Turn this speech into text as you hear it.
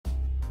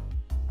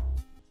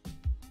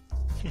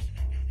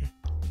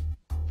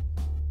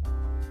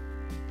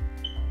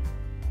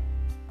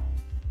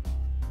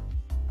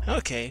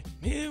Okay,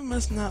 you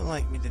must not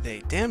like me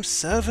today. Damn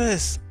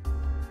service!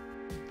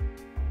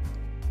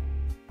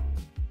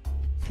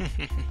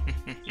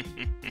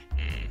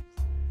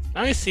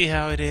 I see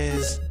how it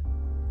is.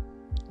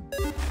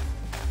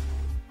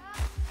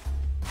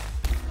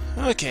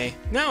 Okay,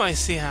 now I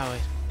see how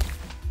it...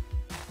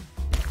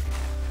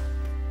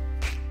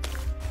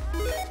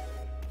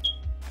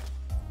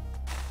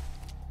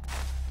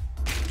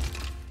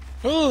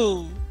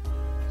 Ooh!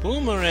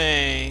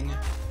 Boomerang!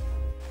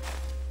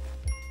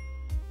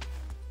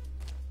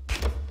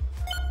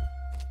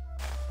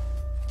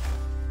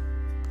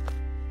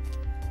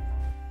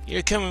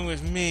 You're coming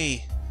with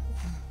me.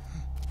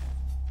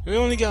 We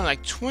only got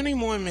like 20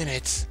 more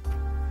minutes.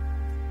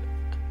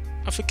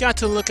 I forgot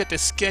to look at the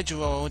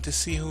schedule to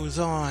see who's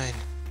on.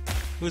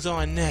 Who's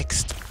on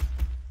next.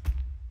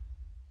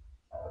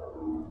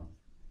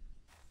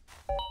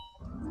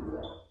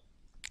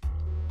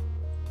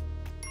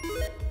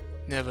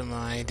 Never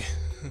mind.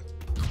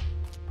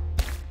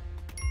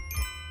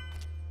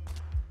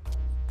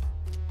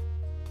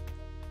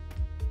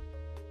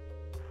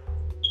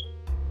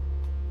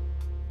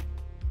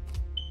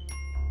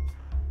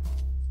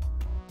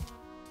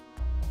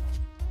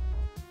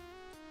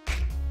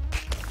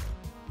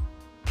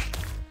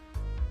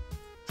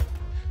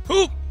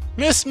 Oop!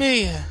 Miss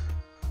me!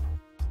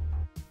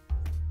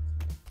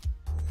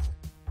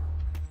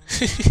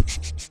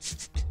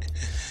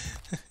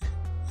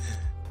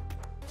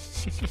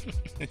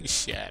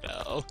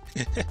 Shadow.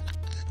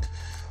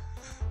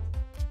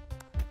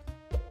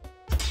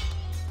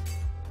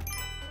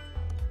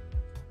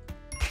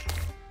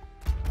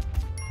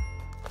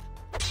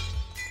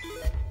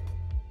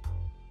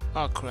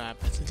 Oh crap,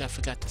 I think I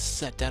forgot to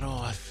set that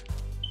off.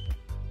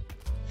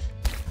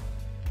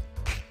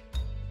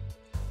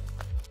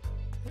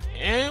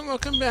 And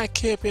welcome back,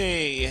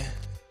 Kippy!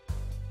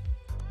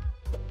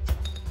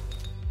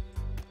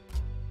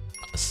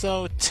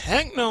 So,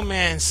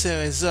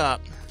 Technomancer is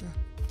up.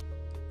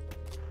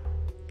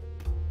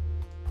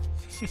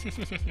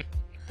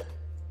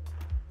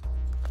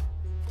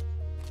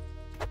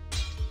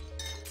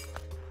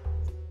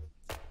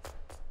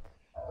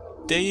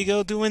 There you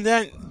go, doing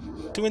that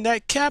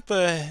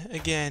Kappa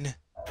again.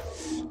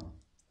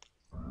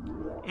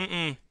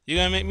 You're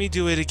gonna make me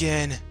do it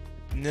again.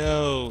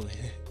 No.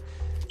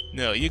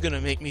 No, you're gonna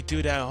make me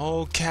do that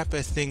whole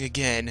Kappa thing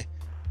again.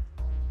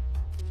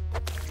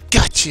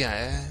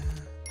 Gotcha!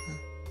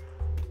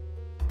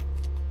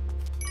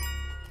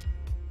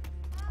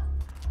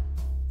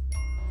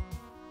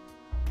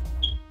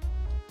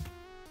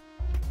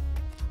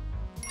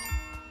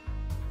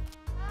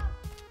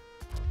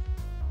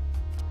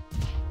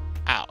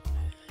 Ow.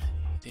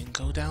 Didn't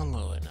go down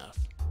low enough.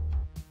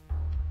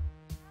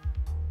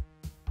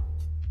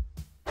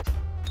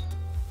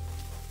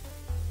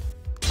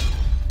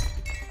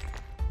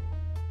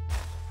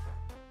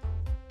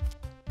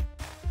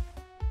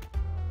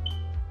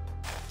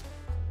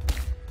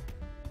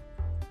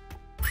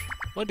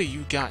 What do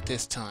you got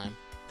this time?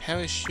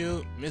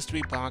 Parachute,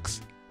 mystery box,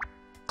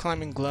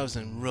 climbing gloves,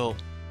 and rope.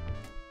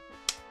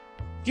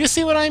 You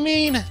see what I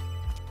mean?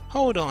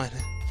 Hold on.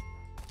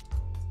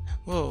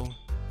 Whoa.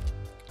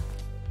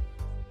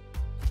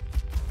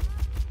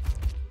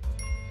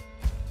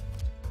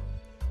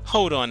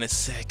 Hold on a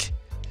sec.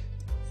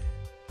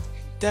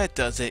 That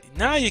does it.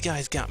 Now you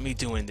guys got me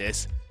doing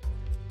this.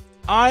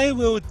 I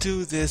will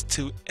do this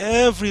to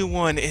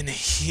everyone in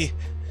here.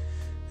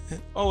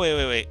 Oh,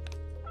 wait.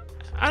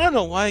 I don't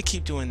know why I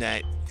keep doing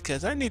that,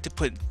 because I need to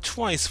put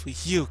twice for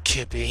you,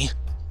 Kippy.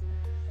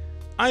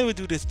 I will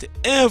do this to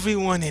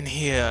everyone in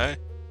here.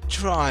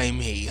 Try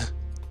me.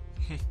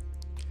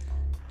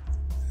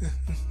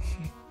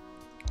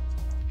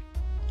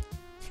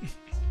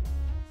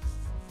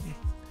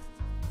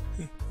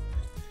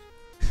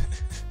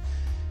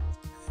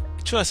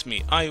 Trust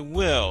me, I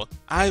will.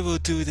 I will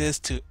do this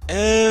to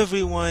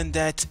everyone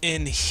that's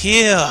in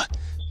here.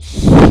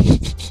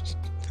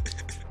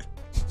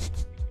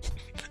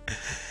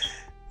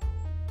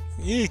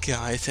 You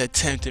guys had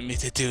tempted me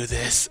to do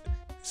this.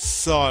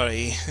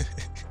 Sorry.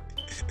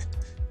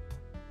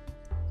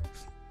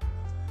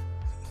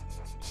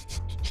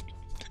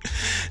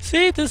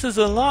 See, this is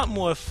a lot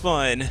more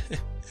fun.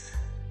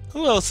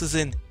 Who else is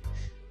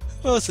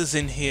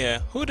in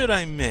here? Who did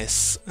I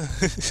miss?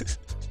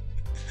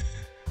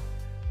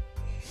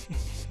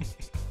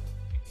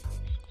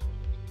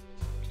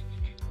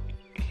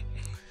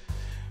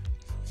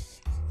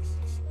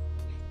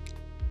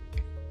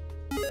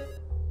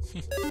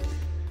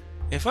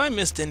 If I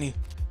missed any...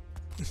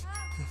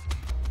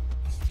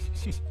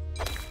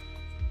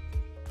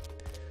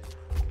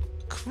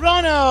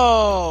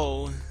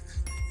 Chrono!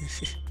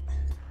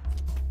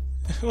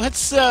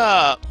 What's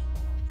up?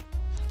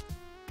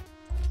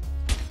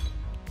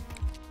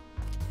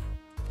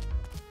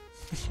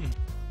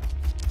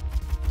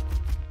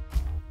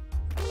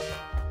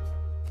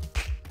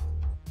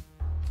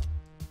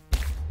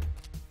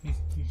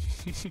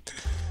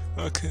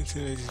 I'll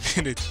continue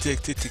being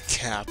addicted to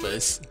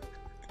Kappas.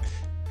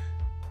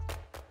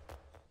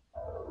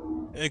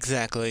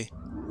 Exactly.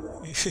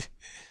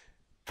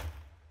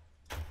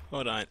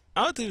 Hold on.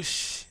 I'll do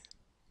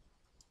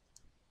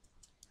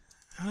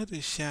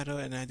Shadow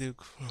and I do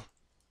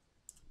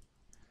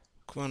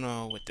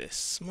Chrono with the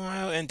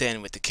smile and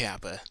then with the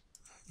Kappa.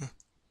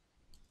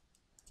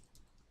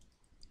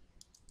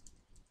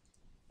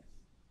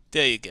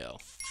 There you go.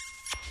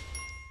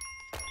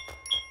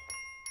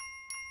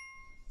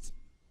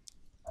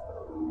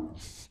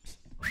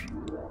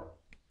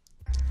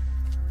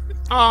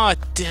 Aw, oh,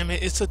 damn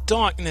it, it's a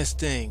darkness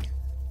thing.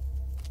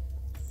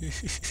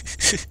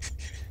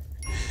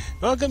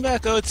 Welcome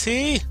back,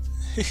 OT.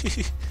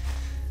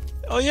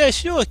 Oh yeah,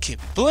 sure, kid.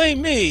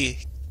 Blame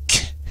me.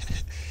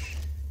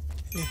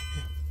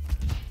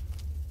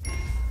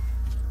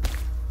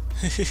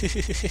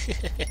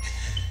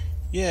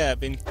 Yeah,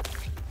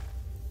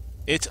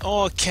 it's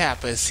all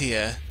Kappas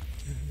here.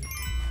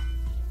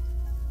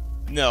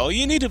 No,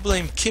 you need to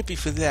blame Kippy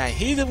for that.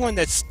 He's the one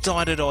that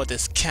started all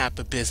this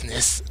Kappa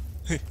business.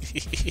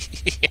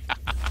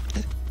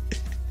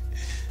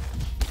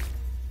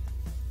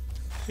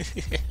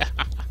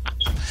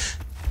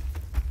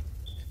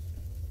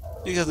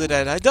 Because of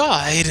that, I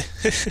died.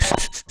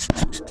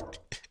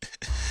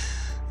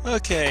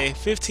 Okay,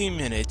 15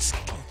 minutes.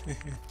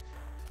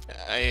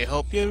 I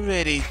hope you're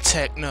ready,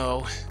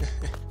 Techno.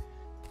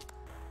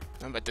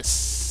 I'm about to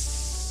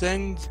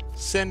send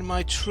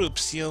my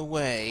troops your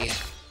way.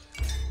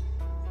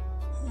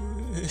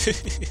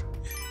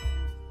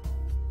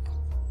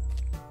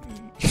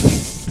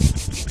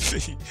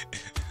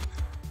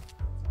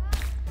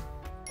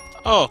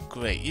 Oh,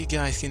 great, you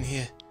guys can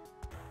hear.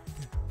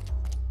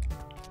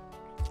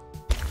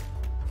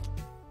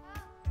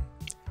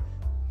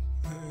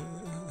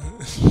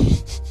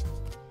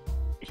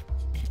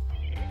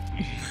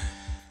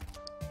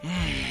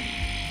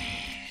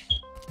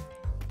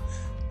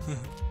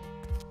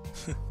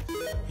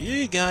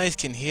 You guys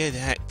can hear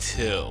that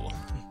too.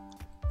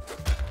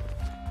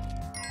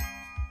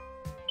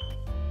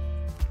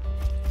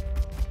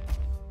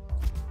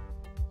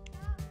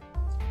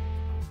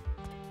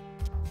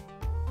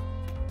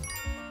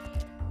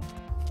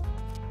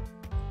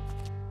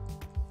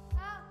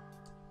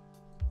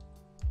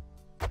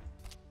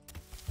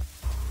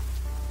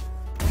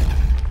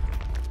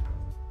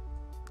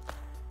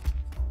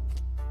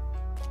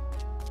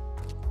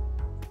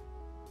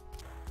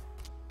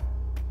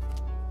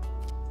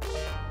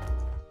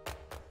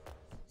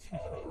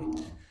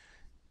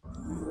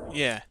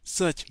 Yeah,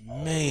 such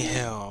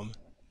mayhem.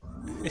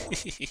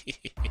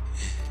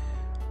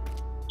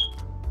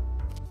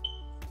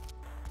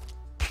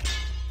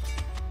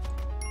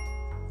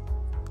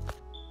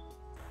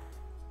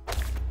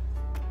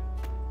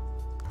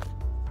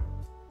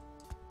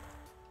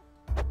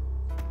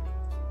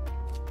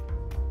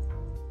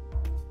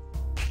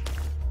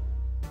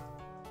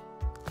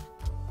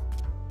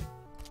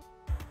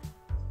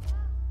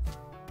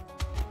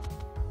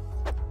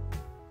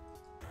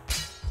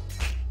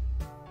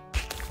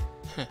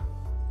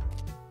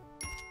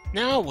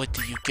 Now what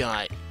do you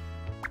got?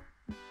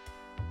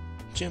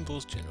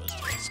 Jimbo's Generals,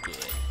 that's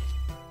good.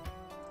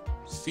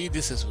 See,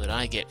 this is what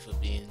I get for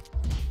being...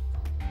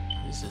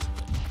 This is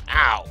what...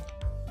 Ow!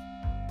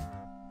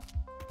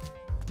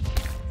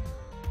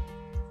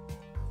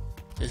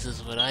 This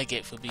is what I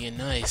get for being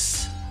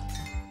nice.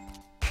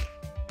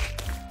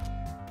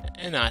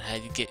 And not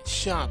had to get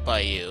shot by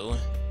you.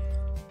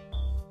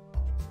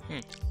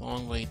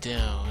 Long way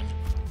down.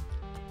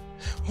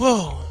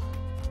 Whoa!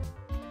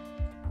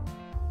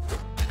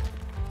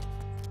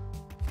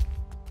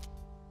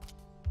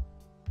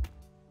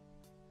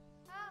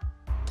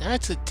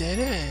 That's a dead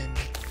end.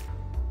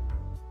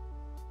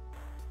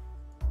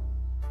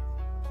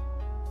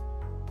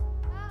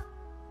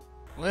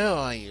 Where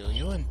are you?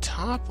 You on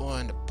top or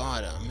on the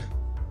bottom?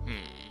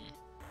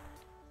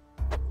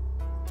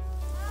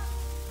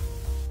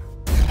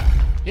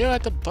 You're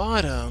at the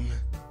bottom.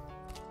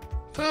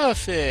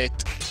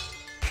 Perfect.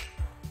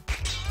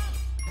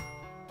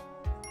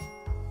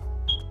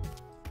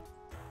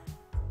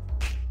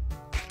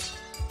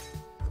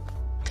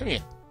 Come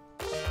here.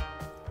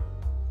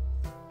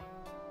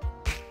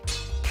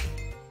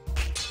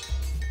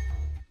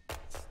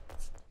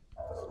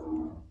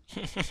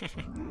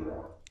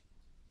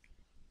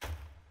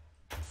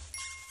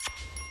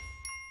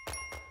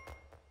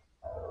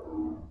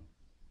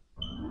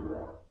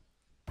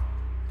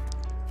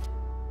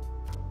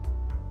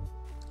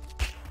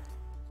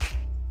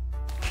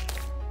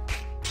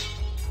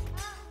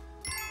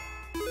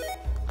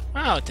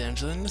 Wow,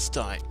 damsel in the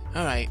start.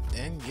 Alright,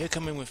 then you're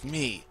coming with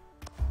me.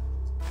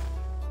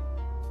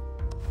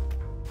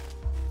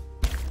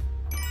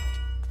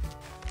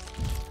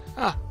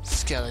 Ah,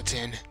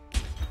 skeleton.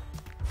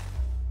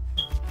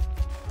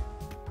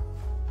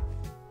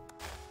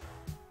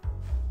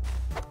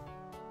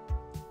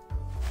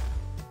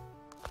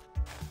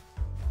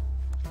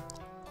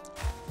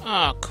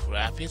 Oh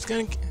crap,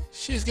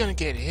 she's gonna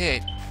get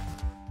hit.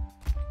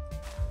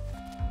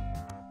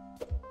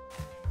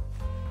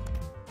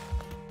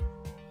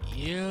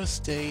 You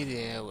stay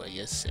there where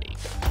you're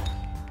safe.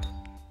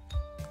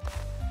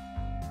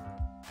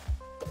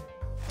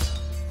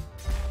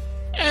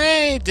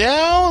 Hey! Hey,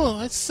 Del!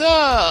 What's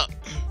up?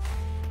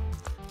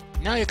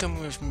 Now you're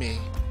coming with me.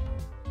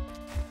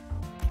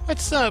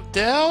 What's up,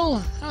 Del?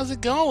 How's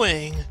it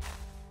going?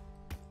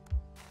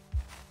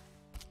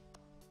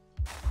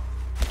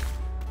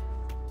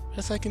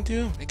 Best I can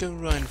do? Make a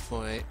run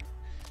for it.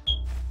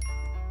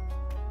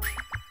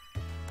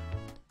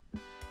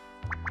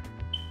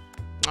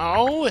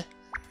 Oh!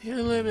 Need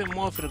a little bit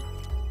more for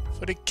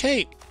the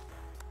cape.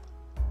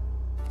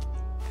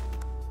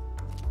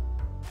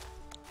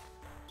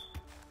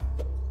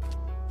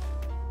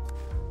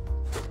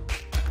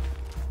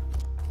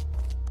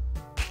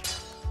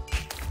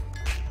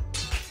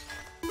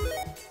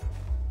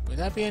 Would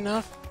that be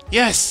enough?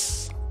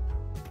 Yes!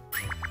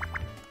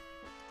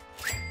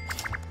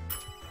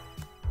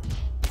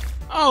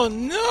 Oh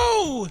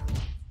no!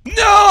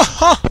 No!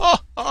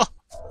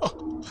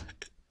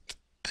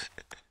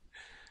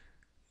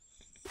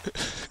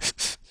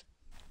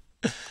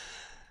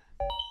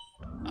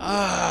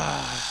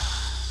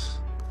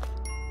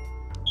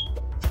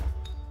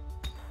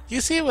 You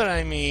see what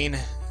I mean?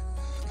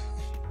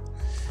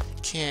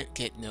 Can't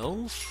get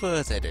no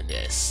further than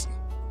this.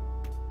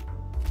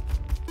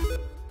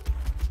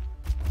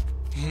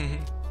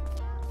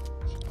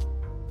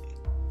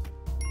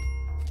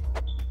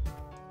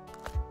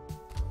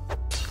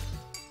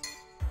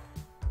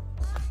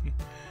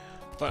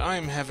 But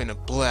I'm having a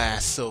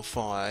blast so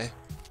far.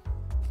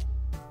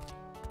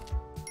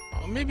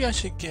 Oh, maybe I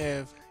should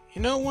give...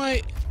 You know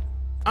what?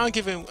 I'll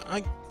give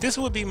it... this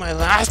would be my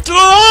last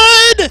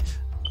one!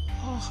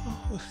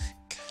 Oh,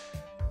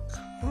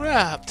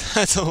 crap.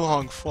 That's a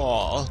long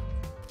fall.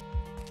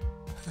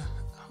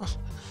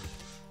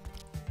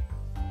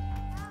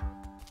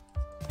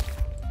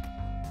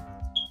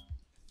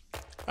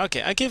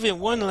 Okay, I give it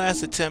one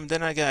last attempt,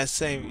 then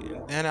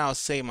I'll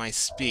say my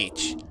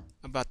speech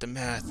about the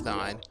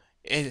marathon.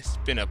 It's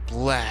been a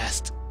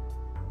blast.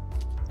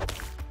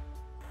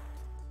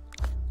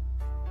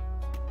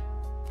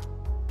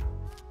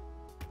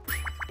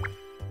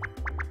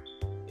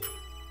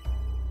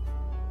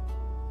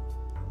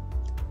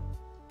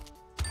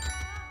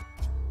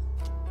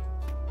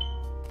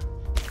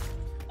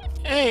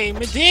 Hey,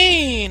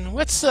 Medine!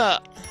 What's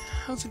up?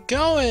 How's it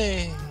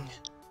going?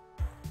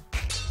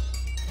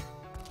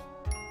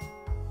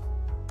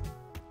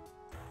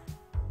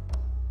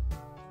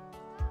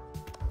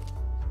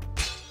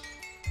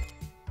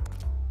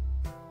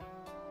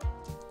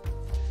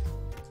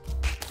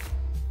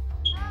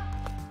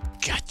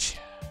 Gotcha.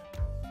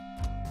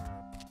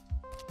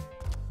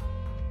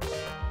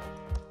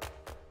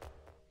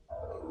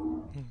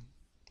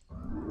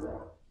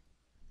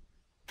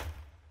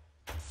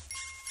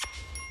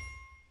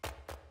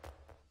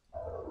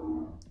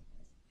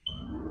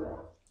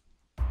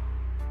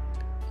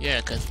 Yeah,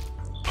 'cause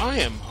I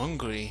am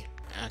hungry,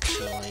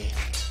 actually.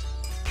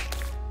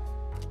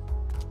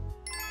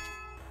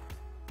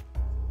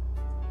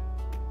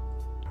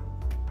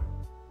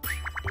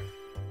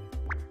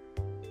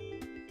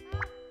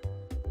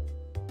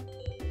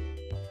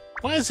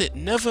 Why is it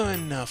never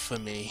enough for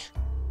me?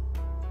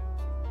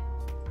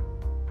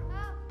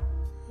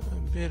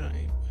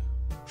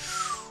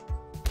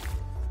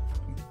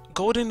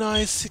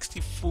 GoldenEye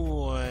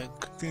 64.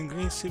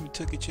 Green Super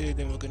took a chair,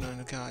 then working on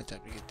the car.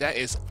 That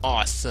is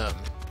awesome.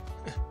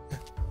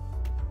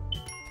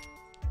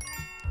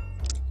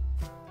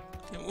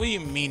 What do you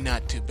mean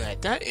not too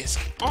bad? That is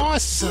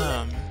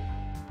awesome.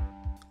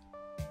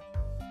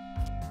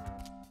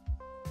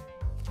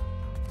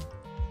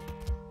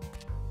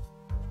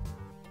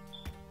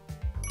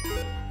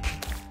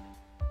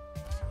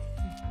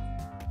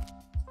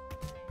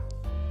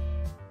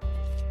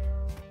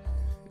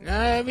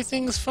 Now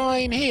everything's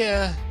fine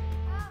here.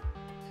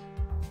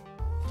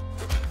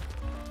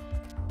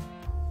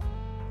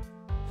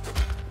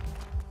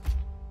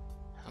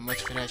 How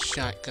much for that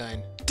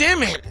shotgun?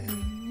 Damn it!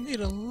 Need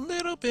a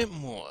little bit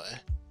more.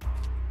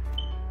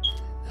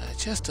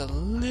 Just a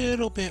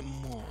little bit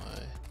more.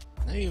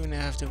 I even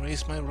have to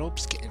raise my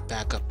ropes getting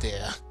back up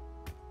there.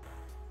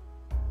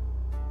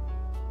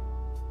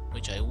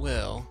 Which I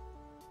will.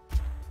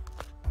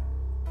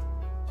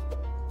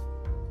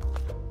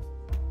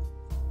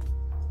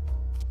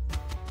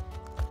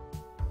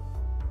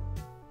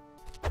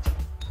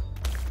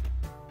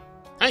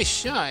 Nice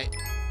shot.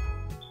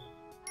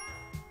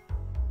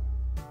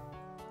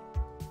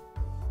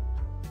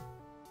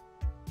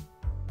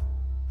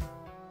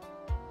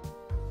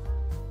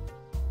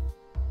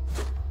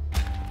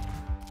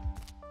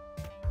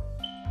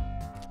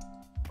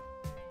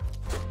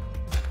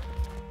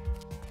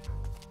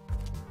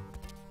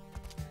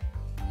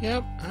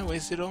 Yep, I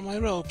wasted all my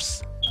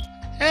ropes.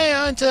 Hey,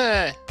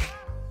 Hunter!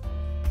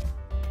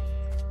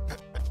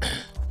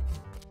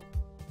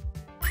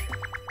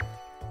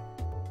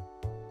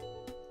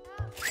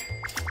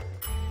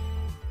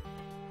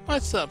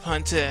 What's up,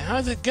 Hunter?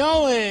 How's it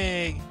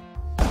going?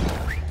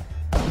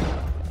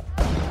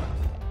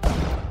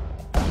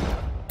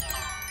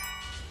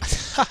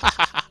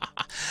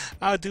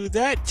 I'll do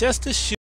that just to shoot.